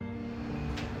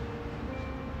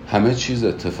همه چیز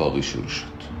اتفاقی شروع شد.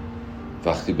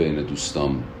 وقتی بین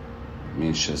دوستام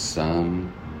می‌نشستم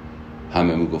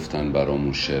همه میگفتن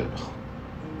برامون شعر بخون.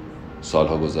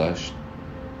 سالها گذشت،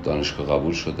 دانشگاه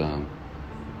قبول شدم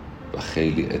و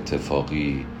خیلی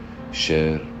اتفاقی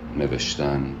شعر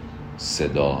نوشتن،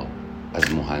 صدا،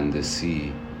 از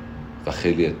مهندسی و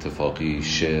خیلی اتفاقی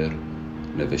شعر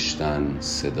نوشتن،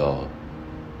 صدا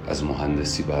از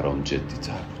مهندسی برام جدی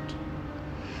تر بود.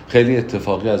 خیلی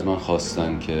اتفاقی از من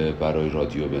خواستن که برای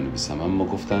رادیو بنویسم، اما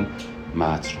گفتن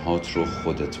متن‌هات رو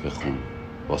خودت بخون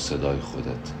با صدای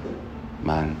خودت.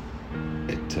 من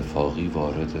اتفاقی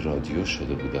وارد رادیو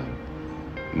شده بودم،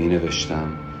 می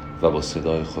نوشتم و با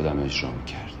صدای خودم اجرا می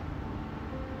کردم.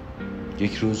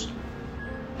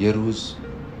 یه روز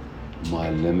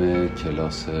معلم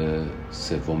کلاس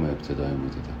سوم ابتدایی رو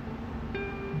دیدم،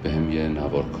 بهم یه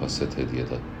نوار کاست هدیه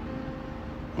داد.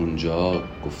 اونجا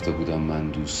گفته بودم من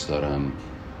دوست دارم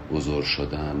بزرگ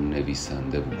شدم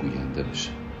نویسنده و گوینده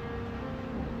بشم.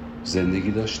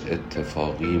 زندگی داشت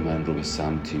اتفاقی من رو به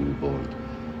سمتی می برد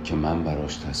که من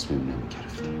براش تصمیم نمی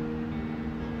گرفتم.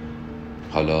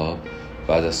 حالا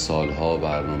بعد از سالها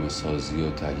برنامه سازی و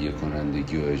تهیه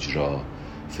کنندگی و اجرا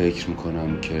فکر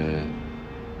میکنم که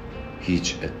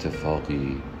هیچ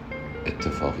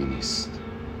اتفاقی نیست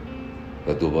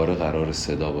و دوباره قرار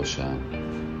صدا باشم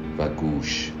و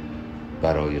گوش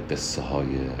برای قصه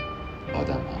های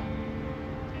آدم ها.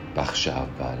 بخش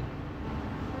اول،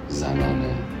 زنان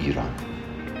ایران.